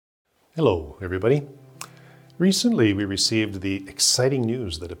Hello, everybody. Recently, we received the exciting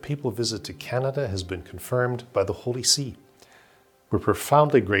news that a papal visit to Canada has been confirmed by the Holy See. We're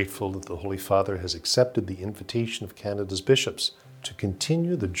profoundly grateful that the Holy Father has accepted the invitation of Canada's bishops to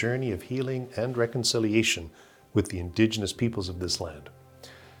continue the journey of healing and reconciliation with the Indigenous peoples of this land.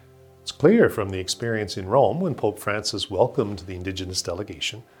 It's clear from the experience in Rome when Pope Francis welcomed the Indigenous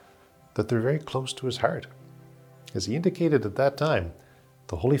delegation that they're very close to his heart. As he indicated at that time,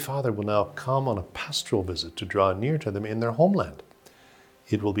 the Holy Father will now come on a pastoral visit to draw near to them in their homeland.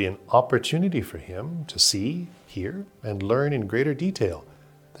 It will be an opportunity for him to see, hear, and learn in greater detail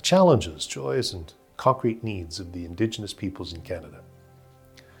the challenges, joys, and concrete needs of the Indigenous peoples in Canada.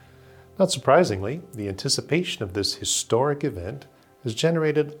 Not surprisingly, the anticipation of this historic event has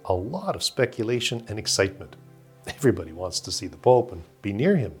generated a lot of speculation and excitement. Everybody wants to see the Pope and be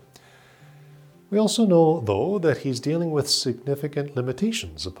near him. We also know, though, that he's dealing with significant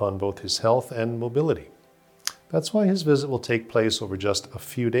limitations upon both his health and mobility. That's why his visit will take place over just a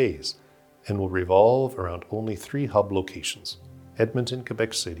few days and will revolve around only 3 hub locations: Edmonton,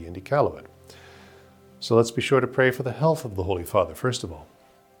 Quebec City, and Iqaluit. So let's be sure to pray for the health of the Holy Father, first of all,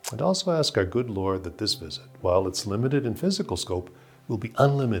 and also ask our good Lord that this visit, while it's limited in physical scope, will be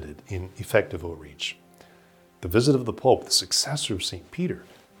unlimited in effective outreach. The visit of the Pope, the successor of St. Peter,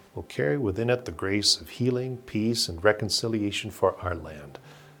 will carry within it the grace of healing, peace, and reconciliation for our land.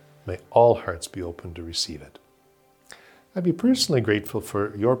 May all hearts be open to receive it. I'd be personally grateful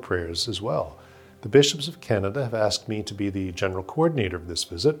for your prayers as well. The bishops of Canada have asked me to be the general coordinator of this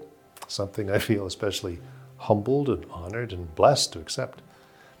visit, something I feel especially humbled and honored and blessed to accept.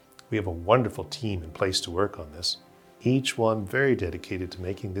 We have a wonderful team in place to work on this, each one very dedicated to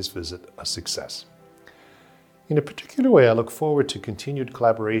making this visit a success. In a particular way, I look forward to continued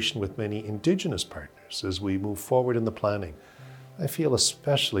collaboration with many Indigenous partners as we move forward in the planning. I feel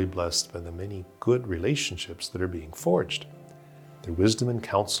especially blessed by the many good relationships that are being forged. Their wisdom and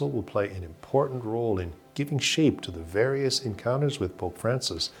counsel will play an important role in giving shape to the various encounters with Pope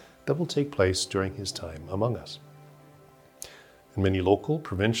Francis that will take place during his time among us. And many local,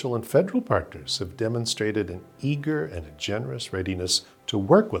 provincial, and federal partners have demonstrated an eager and a generous readiness to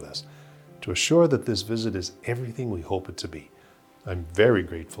work with us to assure that this visit is everything we hope it to be. I'm very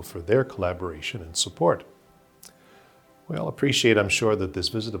grateful for their collaboration and support. We all appreciate, I'm sure, that this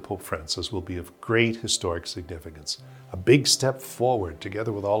visit of Pope Francis will be of great historic significance, a big step forward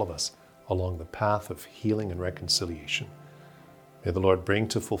together with all of us along the path of healing and reconciliation. May the Lord bring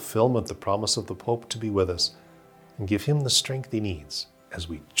to fulfillment the promise of the Pope to be with us and give him the strength he needs as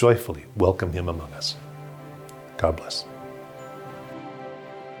we joyfully welcome him among us. God bless.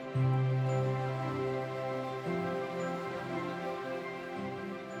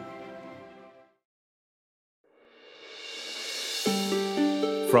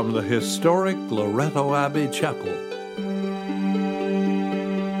 From the historic Loretto Abbey Chapel,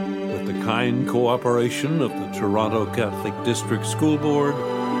 with the kind cooperation of the Toronto Catholic District School Board,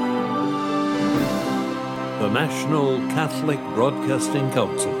 the National Catholic Broadcasting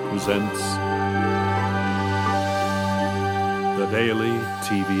Council presents the Daily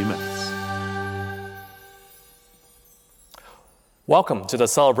TV Mass. Welcome to the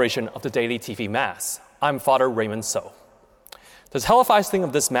celebration of the Daily TV Mass. I'm Father Raymond So. The televising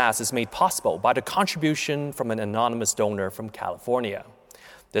of this Mass is made possible by the contribution from an anonymous donor from California.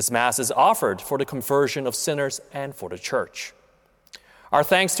 This Mass is offered for the conversion of sinners and for the Church. Our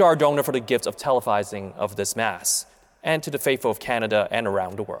thanks to our donor for the gift of televising of this Mass, and to the faithful of Canada and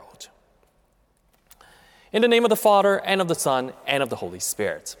around the world. In the name of the Father, and of the Son, and of the Holy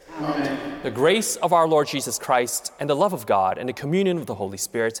Spirit. Amen. The grace of our Lord Jesus Christ, and the love of God, and the communion of the Holy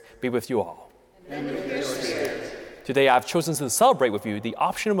Spirit be with you all. And with your spirit. Today I've chosen to celebrate with you the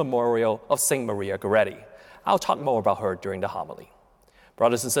optional memorial of St. Maria Goretti. I'll talk more about her during the homily.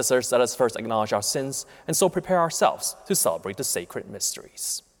 Brothers and sisters, let us first acknowledge our sins and so prepare ourselves to celebrate the sacred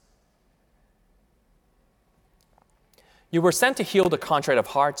mysteries. You were sent to heal the contrite of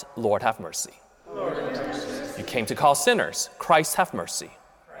heart. Lord, have mercy. Lord, have mercy. You came to call sinners. Christ, have mercy.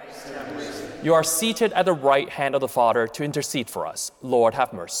 Christ, have mercy. You are seated at the right hand of the Father to intercede for us. Lord,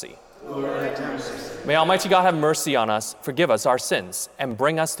 have mercy. Lord, have mercy. May Almighty God have mercy on us, forgive us our sins, and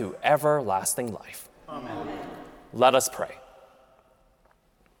bring us to everlasting life. Amen. Let us pray.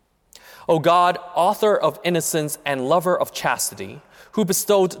 O God, author of innocence and lover of chastity, who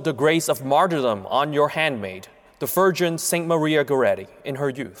bestowed the grace of martyrdom on your handmaid, the Virgin St. Maria Goretti, in her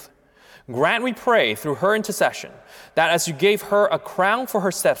youth, grant, we pray, through her intercession, that as you gave her a crown for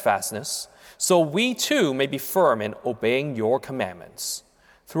her steadfastness, so we too may be firm in obeying your commandments.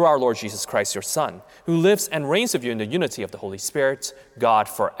 through our Lord Jesus Christ, your Son, who lives and reigns with you in the unity of the Holy Spirit, God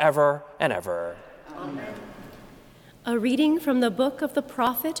forever and ever. Amen. A reading from the book of the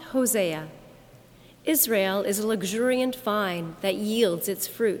prophet Hosea. Israel is a luxuriant vine that yields its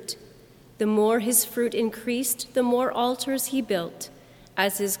fruit. The more his fruit increased, the more altars he built.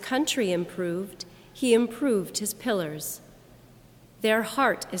 As his country improved, he improved his pillars. Their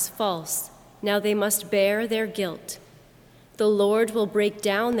heart is false. Now they must bear their guilt. The Lord will break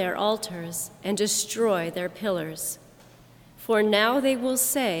down their altars and destroy their pillars. For now they will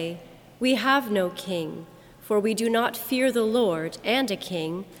say, "We have no king, for we do not fear the Lord and a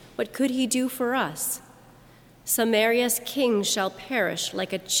king. What could he do for us?" Samaria's king shall perish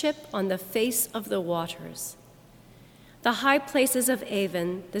like a chip on the face of the waters. The high places of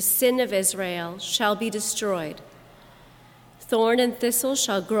Avon, the sin of Israel, shall be destroyed. Thorn and thistle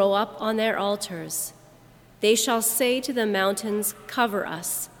shall grow up on their altars. They shall say to the mountains, "Cover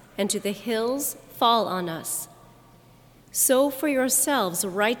us," and to the hills, "Fall on us." Sow for yourselves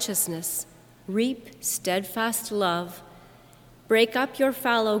righteousness, reap steadfast love. Break up your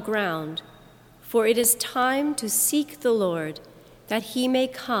fallow ground, for it is time to seek the Lord, that he may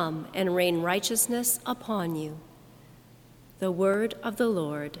come and rain righteousness upon you. The word of the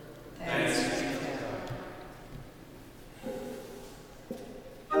Lord. Thanks be to God.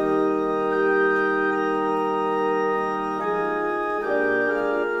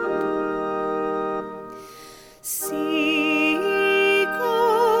 Seek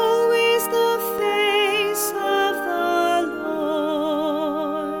always the face of the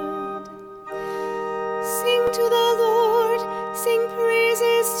Lord. Sing to the Lord, sing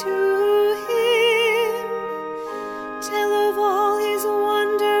praises to him. Tell of all his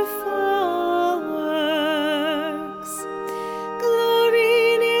wonderful works. Glory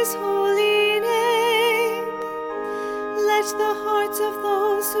in his holy name. Let the hearts of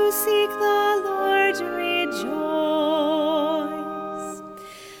those who seek the Lord rejoice.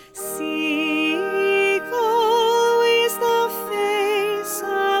 Seek always the face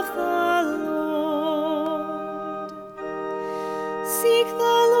of the Lord. Seek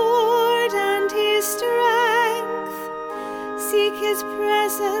the Lord and his strength. Seek his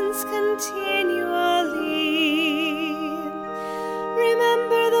presence continually.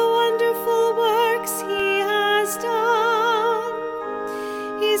 Remember the wonderful works he has done,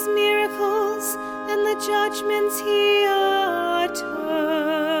 his miracles and the judgments he uttered.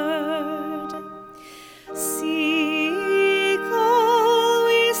 Seek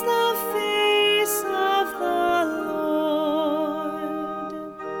always the face of the Lord.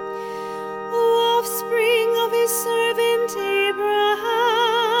 O offspring of his servant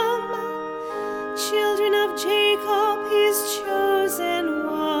Abraham, children of Jacob, his chosen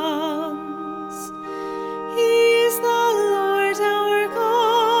ones. He is the Lord our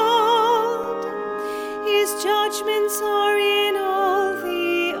God. His judgments are in all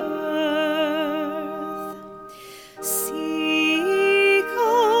the earth. Seek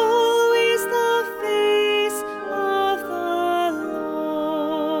always the face of the Lord.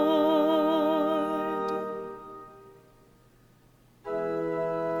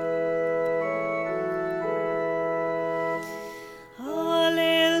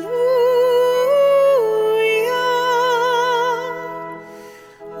 Alleluia.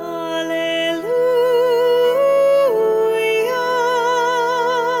 Alleluia.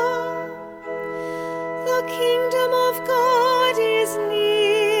 The kingdom of God is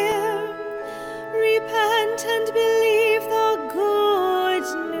near. Repent and believe the good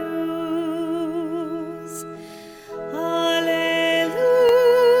news. Alleluia.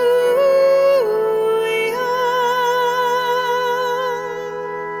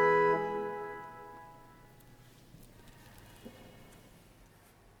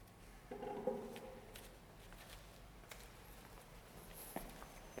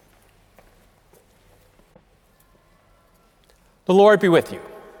 The Lord be with you.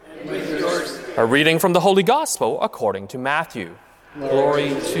 And with yours, A reading from the Holy Gospel according to Matthew. Glory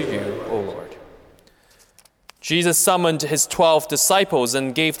to you, O Lord. Jesus summoned his 12 disciples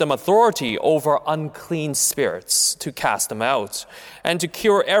and gave them authority over unclean spirits to cast them out and to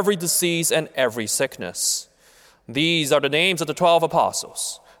cure every disease and every sickness. These are the names of the 12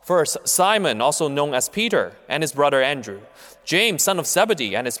 apostles. First, Simon, also known as Peter, and his brother Andrew. James, son of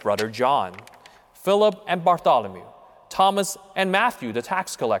Zebedee, and his brother John. Philip and Bartholomew. Thomas and Matthew, the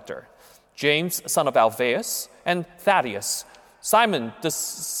tax collector. James, son of Alphaeus, and Thaddeus. Simon, the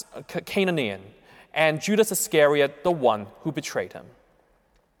Canaanian, and Judas Iscariot, the one who betrayed him.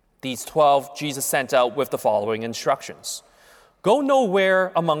 These 12 Jesus sent out with the following instructions. Go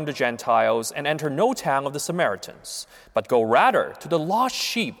nowhere among the Gentiles and enter no town of the Samaritans, but go rather to the lost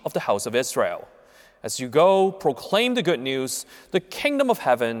sheep of the house of Israel. As you go, proclaim the good news, the kingdom of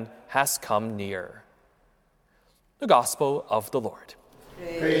heaven has come near. The Gospel of the Lord.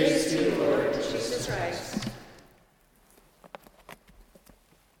 Praise to you, Lord Jesus Christ.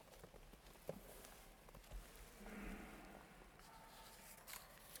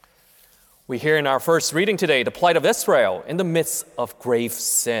 We hear in our first reading today the plight of Israel in the midst of grave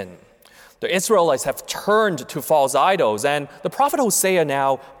sin. The Israelites have turned to false idols, and the prophet Hosea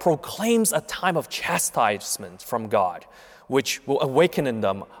now proclaims a time of chastisement from God, which will awaken in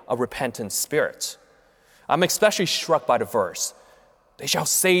them a repentant spirit. I'm especially struck by the verse, "They shall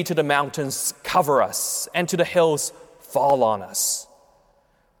say to the mountains, 'Cover us,' and to the hills, 'Fall on us.'"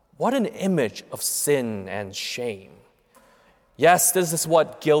 What an image of sin and shame. Yes, this is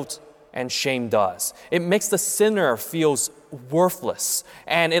what guilt and shame does. It makes the sinner feel worthless,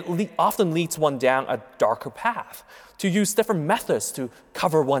 and it often leads one down a darker path, to use different methods to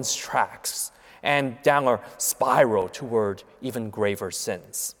cover one's tracks, and down a spiral toward even graver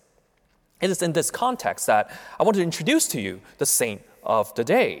sins. It is in this context that I want to introduce to you the saint of the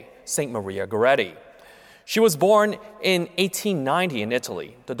day, Saint Maria Goretti. She was born in 1890 in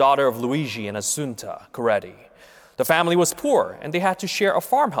Italy, the daughter of Luigi and Assunta Goretti. The family was poor, and they had to share a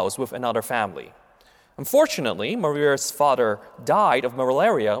farmhouse with another family. Unfortunately, Maria's father died of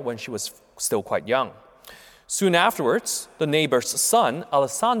malaria when she was still quite young. Soon afterwards, the neighbor's son,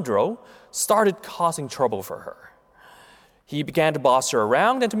 Alessandro, started causing trouble for her. He began to boss her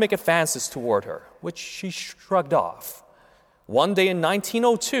around and to make advances toward her, which she shrugged off. One day in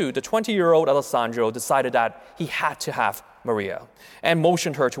 1902, the 20-year-old Alessandro decided that he had to have Maria and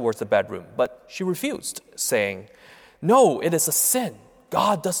motioned her towards the bedroom, but she refused, saying, "No, it is a sin.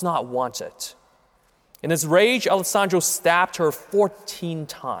 God does not want it." In his rage, Alessandro stabbed her 14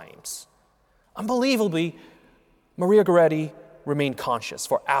 times. Unbelievably, Maria Goretti remained conscious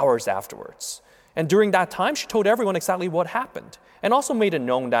for hours afterwards. And during that time, she told everyone exactly what happened, and also made it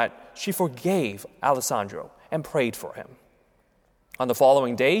known that she forgave Alessandro and prayed for him. On the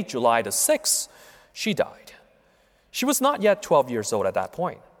following day, July the 6th, she died. She was not yet 12 years old at that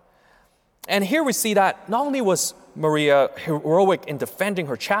point. And here we see that not only was Maria heroic in defending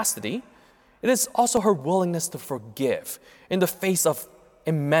her chastity, it is also her willingness to forgive in the face of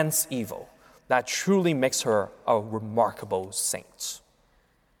immense evil that truly makes her a remarkable saint.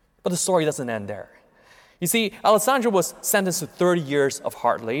 But the story doesn't end there. You see, Alessandro was sentenced to 30 years of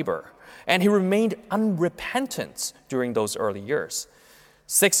hard labor, and he remained unrepentant during those early years.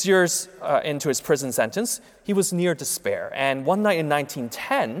 6 years into his prison sentence, he was near despair, and one night in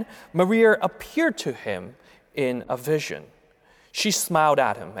 1910, Maria appeared to him in a vision. She smiled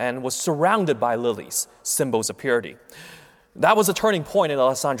at him and was surrounded by lilies, symbols of purity. That was a turning point in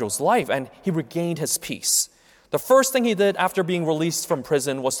Alessandro's life, and he regained his peace. The first thing he did after being released from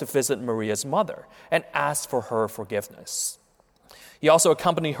prison was to visit Maria's mother and ask for her forgiveness. He also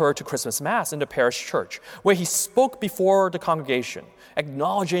accompanied her to Christmas Mass in the parish church, where he spoke before the congregation,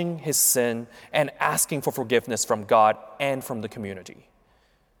 acknowledging his sin and asking for forgiveness from God and from the community.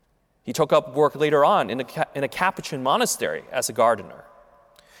 He took up work later on in a Capuchin monastery as a gardener.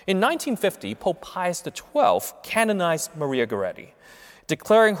 In 1950, Pope Pius XII canonized Maria Goretti,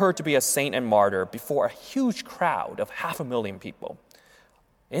 declaring her to be a saint and martyr before a huge crowd of 500,000 people.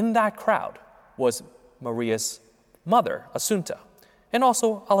 In that crowd was Maria's mother, Assunta, and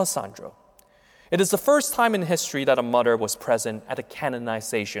also Alessandro. It is the first time in history that a mother was present at the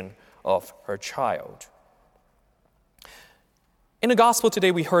canonization of her child. In the gospel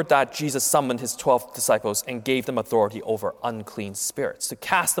today, we heard that Jesus summoned his 12 disciples and gave them authority over unclean spirits, to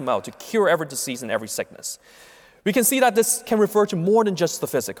cast them out, to cure every disease and every sickness. We can see that this can refer to more than just the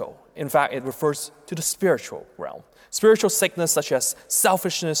physical. In fact, it refers to the spiritual realm. Spiritual sickness such as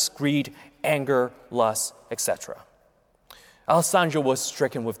selfishness, greed, anger, lust, etc. Alessandro was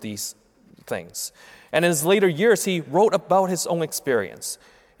stricken with these things. And in his later years, he wrote about his own experience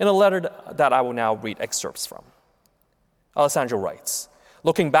in a letter that I will now read excerpts from. Alessandro writes,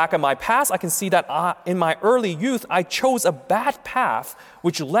 "Looking back at my past, I can see that in my early youth, I chose a bad path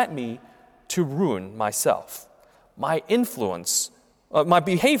which led me to ruin myself. My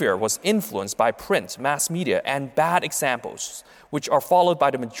behavior was influenced by print, mass media, and bad examples, which are followed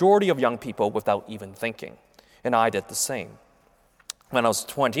by the majority of young people without even thinking. And I did the same. When I was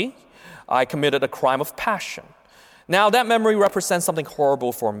 20, I committed a crime of passion. Now that memory represents something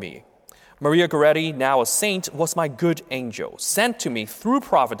horrible for me. Maria Goretti, now a saint, was my good angel, sent to me through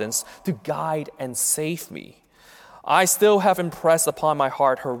providence to guide and save me. I still have impressed upon my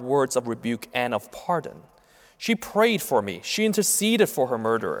heart her words of rebuke and of pardon. She prayed for me. She interceded for her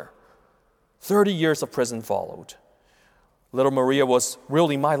murderer. 30 years of prison followed. Little Maria was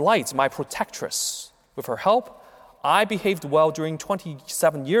really my light, my protectress. With her help, I behaved well during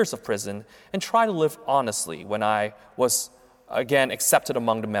 27 years of prison and tried to live honestly when I was again accepted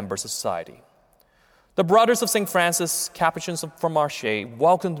among the members of society. The Brothers of St. Francis, Capuchins from Marseille,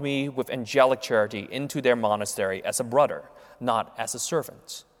 welcomed me with angelic charity into their monastery as a brother, not as a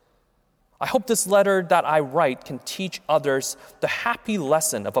servant. I hope this letter that I write can teach others the happy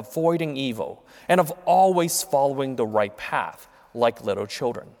lesson of avoiding evil and of always following the right path, like little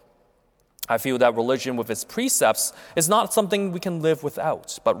children. I feel that religion with its precepts is not something we can live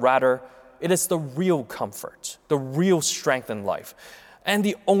without, but rather it is the real comfort, the real strength in life, and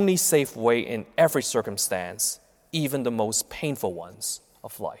the only safe way in every circumstance, even the most painful ones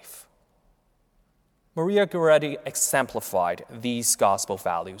of life. Maria Goretti exemplified these gospel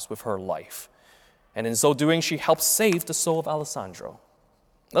values with her life, and in so doing, she helped save the soul of Alessandro.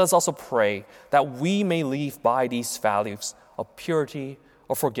 Let us also pray that we may live by these values of purity,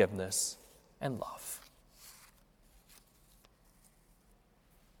 of forgiveness, and love.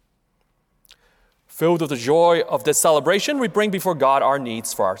 Filled with the joy of this celebration, we bring before God our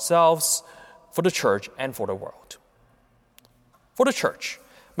needs for ourselves, for the church, and for the world. For the church,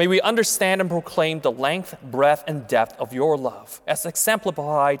 may we understand and proclaim the length, breadth, and depth of your love, as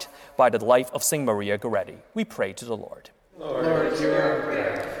exemplified by the life of St. Maria Goretti. We pray to the Lord. Lord, hear our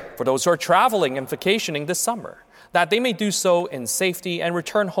prayer. For those who are traveling and vacationing this summer, that they may do so in safety and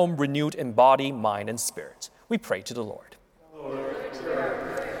return home renewed in body, mind, and spirit. We pray to the Lord. Lord, hear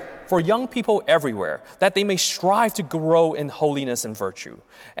our prayer. For young people everywhere, that they may strive to grow in holiness and virtue,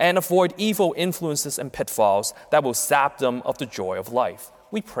 and avoid evil influences and pitfalls that will sap them of the joy of life.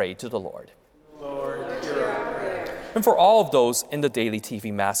 We pray to the Lord. Lord, hear our prayer. And for all of those in the Daily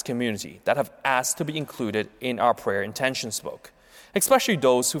TV Mass community that have asked to be included in our prayer intentions book, especially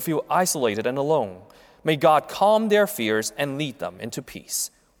those who feel isolated and alone, may God calm their fears and lead them into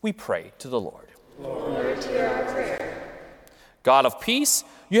peace. We pray to the Lord. Lord, hear our prayer. God of peace,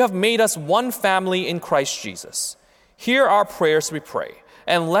 you have made us one family in Christ Jesus. Hear our prayers, we pray,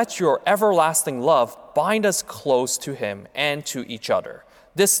 and let your everlasting love bind us close to him and to each other,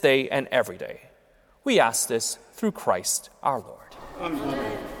 this day and every day. We ask this through Christ our Lord.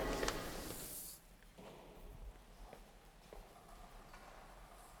 Amen.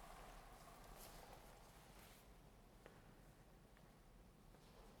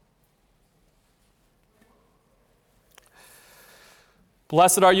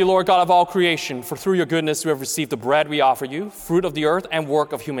 Blessed are you, Lord God of all creation, for through your goodness we have received the bread we offer you, fruit of the earth and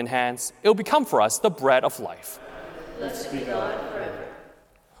work of human hands. It will become for us the bread of life. Blessed be God forever.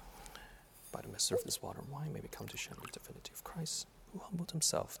 By the mystery of this water and wine, may we come to share the divinity of Christ, who humbled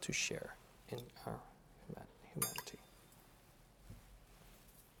himself to share in our humanity.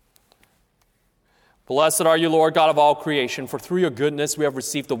 Blessed are you, Lord God of all creation, for through your goodness we have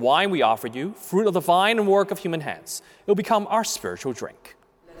received the wine we offer you, fruit of the vine and work of human hands. It will become our spiritual drink.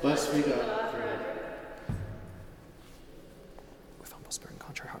 Blessed be God forever. With humble spirit and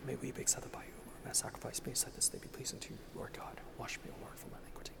contrite heart, may we be accepted by you. May sacrifice me, set this day be pleasing to you, Lord God. Wash me, O Lord, from my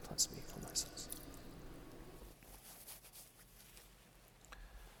iniquity, cleanse me from my sins.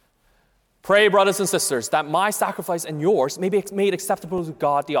 Pray, brothers and sisters, that my sacrifice and yours may be made acceptable to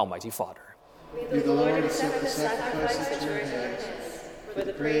God, the Almighty Father. May the Lord accept the sacrifice at your hands, for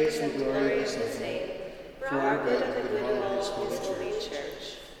the praise and glory of his name, for our good and the good of all his holy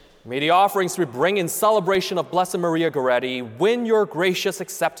church. May the offerings we bring in celebration of Blessed Maria Goretti win your gracious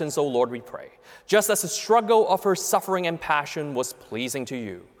acceptance, O Lord, we pray, just as the struggle of her suffering and passion was pleasing to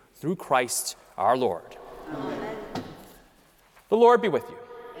you, through Christ our Lord. Amen. The Lord be with you.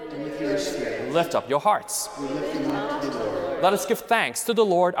 And with your spirit. Lift up your hearts. We lift them up to the Lord. Let us give thanks to the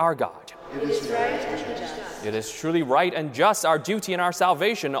Lord our God. It is right and just. It is truly right and just, our duty and our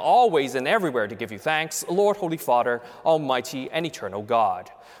salvation, always and everywhere to give you thanks, Lord, Holy Father, Almighty and eternal God.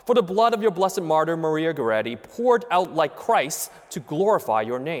 For the blood of your blessed martyr, Maria Goretti, poured out like Christ to glorify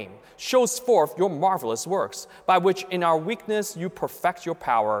your name, shows forth your marvelous works, by which in our weakness you perfect your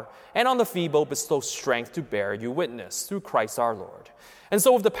power, and on the feeble bestow strength to bear you witness, through Christ our Lord. And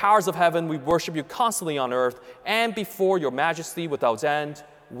so with the powers of heaven, we worship you constantly on earth, and before your majesty without end,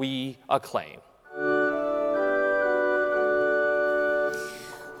 we acclaim.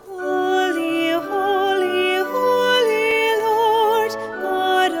 Holy, holy, holy Lord,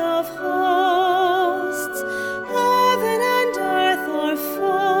 God of hosts, heaven and earth are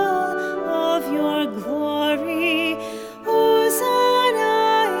full of your glory. Hosanna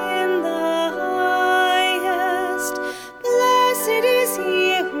in the highest. Blessed is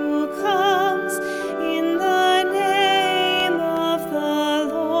he who comes in the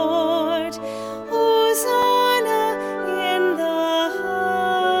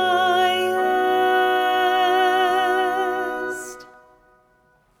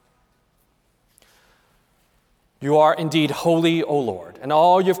You are indeed holy, O Lord, and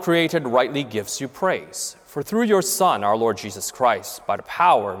all you've created rightly gives you praise. For through your Son, our Lord Jesus Christ, by the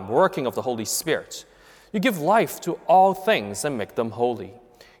power and working of the Holy Spirit, you give life to all things and make them holy.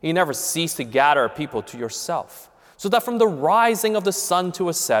 You never cease to gather people to yourself, so that from the rising of the sun to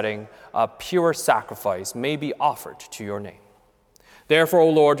a setting, a pure sacrifice may be offered to your name. Therefore, O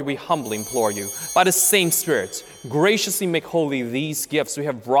Lord, we humbly implore you, by the same Spirit, graciously make holy these gifts we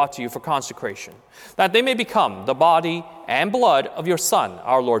have brought to you for consecration, that they may become the body and blood of your Son,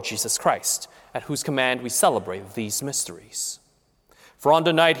 our Lord Jesus Christ, at whose command we celebrate these mysteries. For on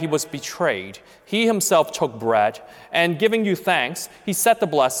the night he was betrayed, he himself took bread, and giving you thanks, he said the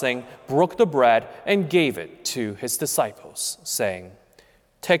blessing, broke the bread, and gave it to his disciples, saying,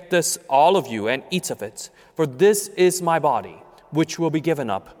 "Take this, all of you, and eat of it, for this is my body, which will be given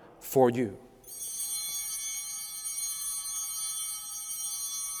up for you."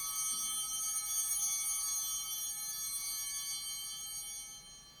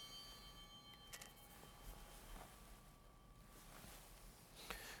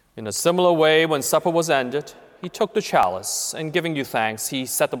 In a similar way, when supper was ended, he took the chalice, and giving you thanks, he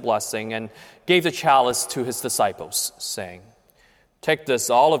said the blessing, and gave the chalice to his disciples, saying, "Take this,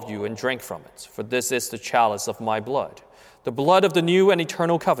 all of you, and drink from it, for this is the chalice of my blood, the blood of the new and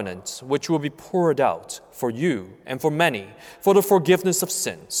eternal covenant, which will be poured out for you and for many for the forgiveness of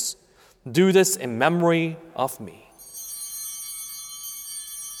sins. Do this in memory of me."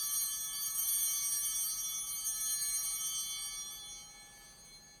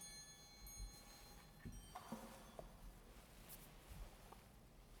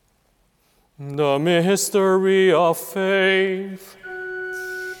 The mystery of faith.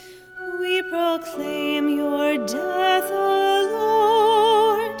 We proclaim your death, O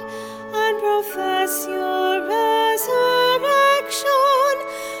Lord, and profess your resurrection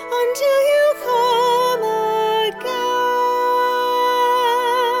until you come again.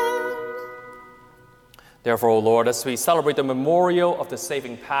 Therefore, O Lord, as we celebrate the memorial of the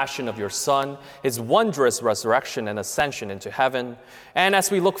saving passion of your Son, his wondrous resurrection and ascension into heaven, and as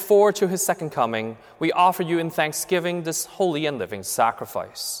we look forward to his second coming, we offer you in thanksgiving this holy and living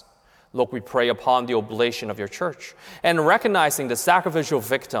sacrifice. Look, we pray upon the oblation of your church, and recognizing the sacrificial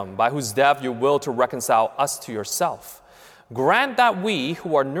victim by whose death you will to reconcile us to yourself. Grant that we,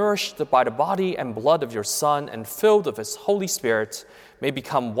 who are nourished by the body and blood of your Son and filled with his Holy Spirit, may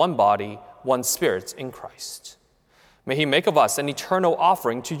become one body, one Spirit in Christ. May he make of us an eternal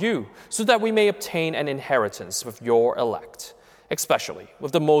offering to you, so that we may obtain an inheritance with your elect, especially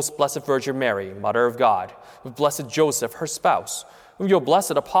with the most blessed Virgin Mary, Mother of God, with blessed Joseph, her spouse, with your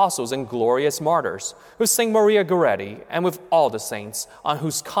blessed apostles and glorious martyrs, with Saint Maria Goretti, and with all the saints on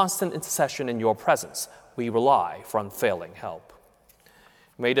whose constant intercession in your presence we rely for unfailing help.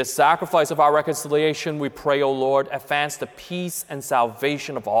 May the sacrifice of our reconciliation, we pray, O Lord, advance the peace and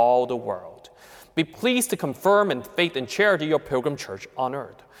salvation of all the world. Be pleased to confirm in faith and charity your pilgrim church on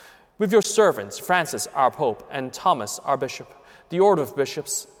earth. With your servants, Francis, our Pope, and Thomas, our Bishop, the order of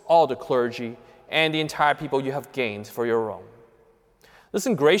bishops, all the clergy, and the entire people you have gained for your own.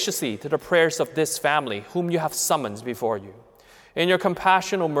 Listen graciously to the prayers of this family whom you have summoned before you. In your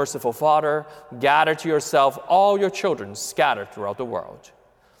compassion, O merciful Father, gather to yourself all your children scattered throughout the world.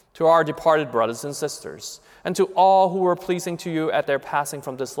 To our departed brothers and sisters, and to all who were pleasing to you at their passing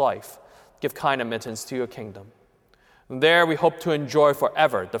from this life, give kind admittance to your kingdom. And there we hope to enjoy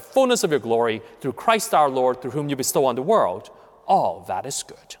forever the fullness of your glory through Christ our Lord, through whom you bestow on the world all that is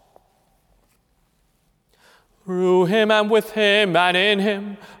good. Through him and with him and in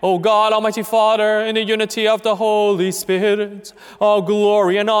him, O God, Almighty Father, in the unity of the Holy Spirit, all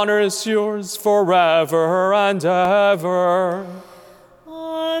glory and honor is yours forever and ever.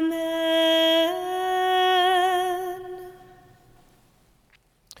 Amen.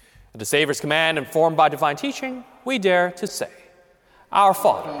 At the Savior's command, informed by divine teaching, we dare to say, Our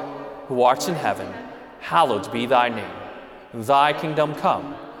Father, who art in heaven, hallowed be thy name. Thy kingdom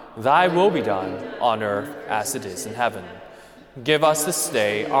come, thy will be done on earth as it is in heaven. Give us this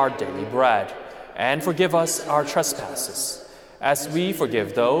day our daily bread, and forgive us our trespasses, as we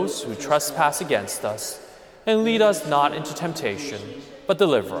forgive those who trespass against us. And lead us not into temptation, but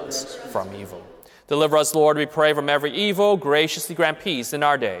deliver us from evil. Deliver us, Lord, we pray, from every evil. Graciously grant peace in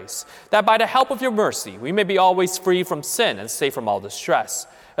our days, that by the help of your mercy we may be always free from sin and safe from all distress,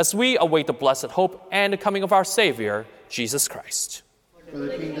 as we await the blessed hope and the coming of our Savior, Jesus Christ. For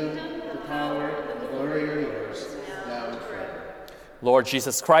the kingdom, the power, and the glory are yours, now and forever. Lord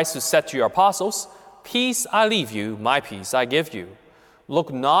Jesus Christ, who said to your apostles, Peace I leave you, my peace I give you.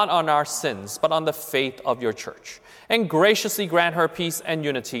 look not on our sins, but on the faith of your church, and graciously grant her peace and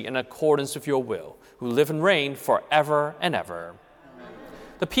unity in accordance with your will, who live and reign forever and ever. Amen.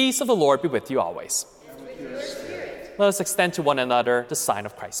 The peace of the Lord be with you always. And with your spirit. Let us extend to one another the sign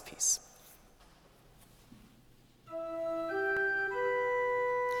of Christ's peace.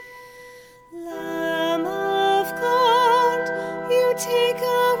 Lamb of God, you take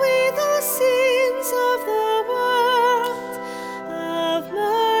away the sins of the world. Have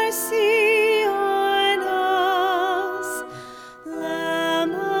mercy on us.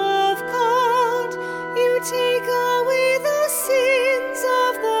 Lamb of God, you take away the sins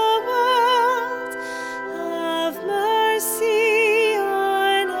of the world. Have mercy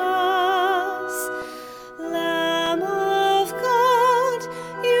on us. Lamb of God,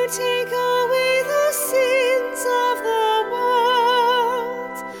 you take away the sins of the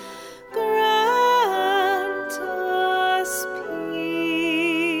world. Grant us peace.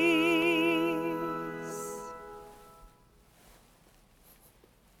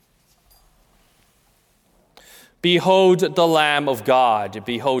 Behold the Lamb of God.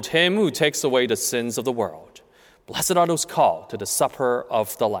 Behold him who takes away the sins of the world. Blessed are those called to the supper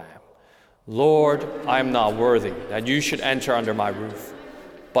of the Lamb. Lord, I am not worthy that you should enter under my roof,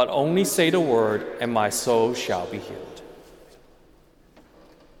 but only say the word, and my soul shall be healed.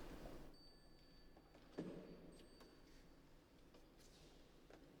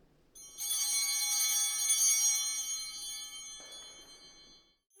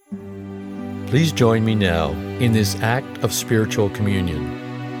 Please join me now in this act of spiritual communion.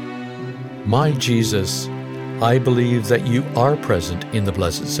 My Jesus, I believe that you are present in the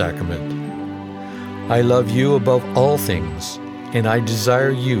Blessed Sacrament. I love you above all things, and I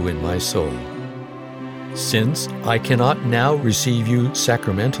desire you in my soul. Since I cannot now receive you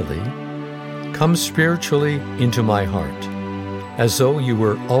sacramentally, come spiritually into my heart, as though you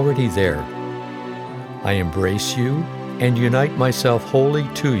were already there. I embrace you and unite myself wholly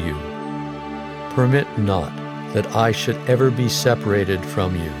to you. Permit not that I should ever be separated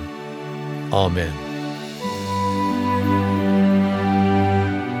from you. Amen.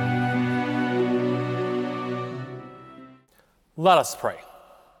 Let us pray.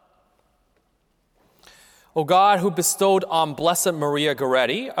 O God, who bestowed on Blessed Maria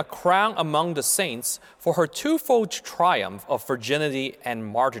Goretti a crown among the saints for her twofold triumph of virginity and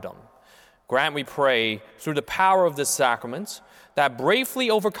martyrdom, grant, we pray, through the power of this sacrament, that bravely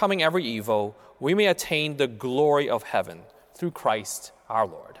overcoming every evil, we may attain the glory of heaven through Christ our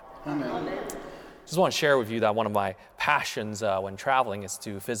Lord. Amen. Just want to share with you that one of my passions when traveling is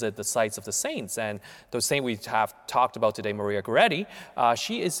to visit the sites of the saints. And the saint we have talked about today, Maria Goretti,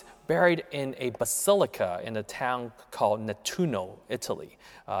 she is buried in a basilica in a town called Nettuno, Italy.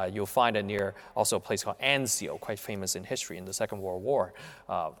 You'll find it near also a place called Anzio, quite famous in history in the Second World War.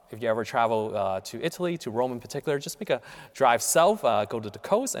 If you ever travel to Italy, to Rome in particular, just make a drive south, go to the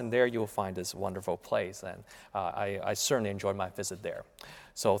coast, and there you'll find this wonderful place. And I certainly enjoyed my visit there.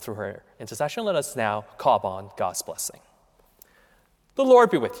 So through her intercession, let us now call upon God's blessing. The Lord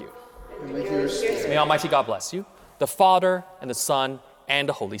be with you. And with your spirit. May Almighty God bless you, the Father, and the Son, and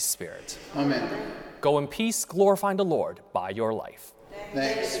the Holy Spirit. Amen. Go in peace, glorifying the Lord by your life.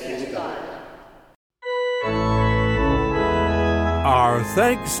 Thanks be to God. Our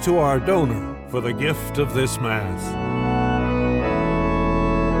thanks to our donor for the gift of this Mass.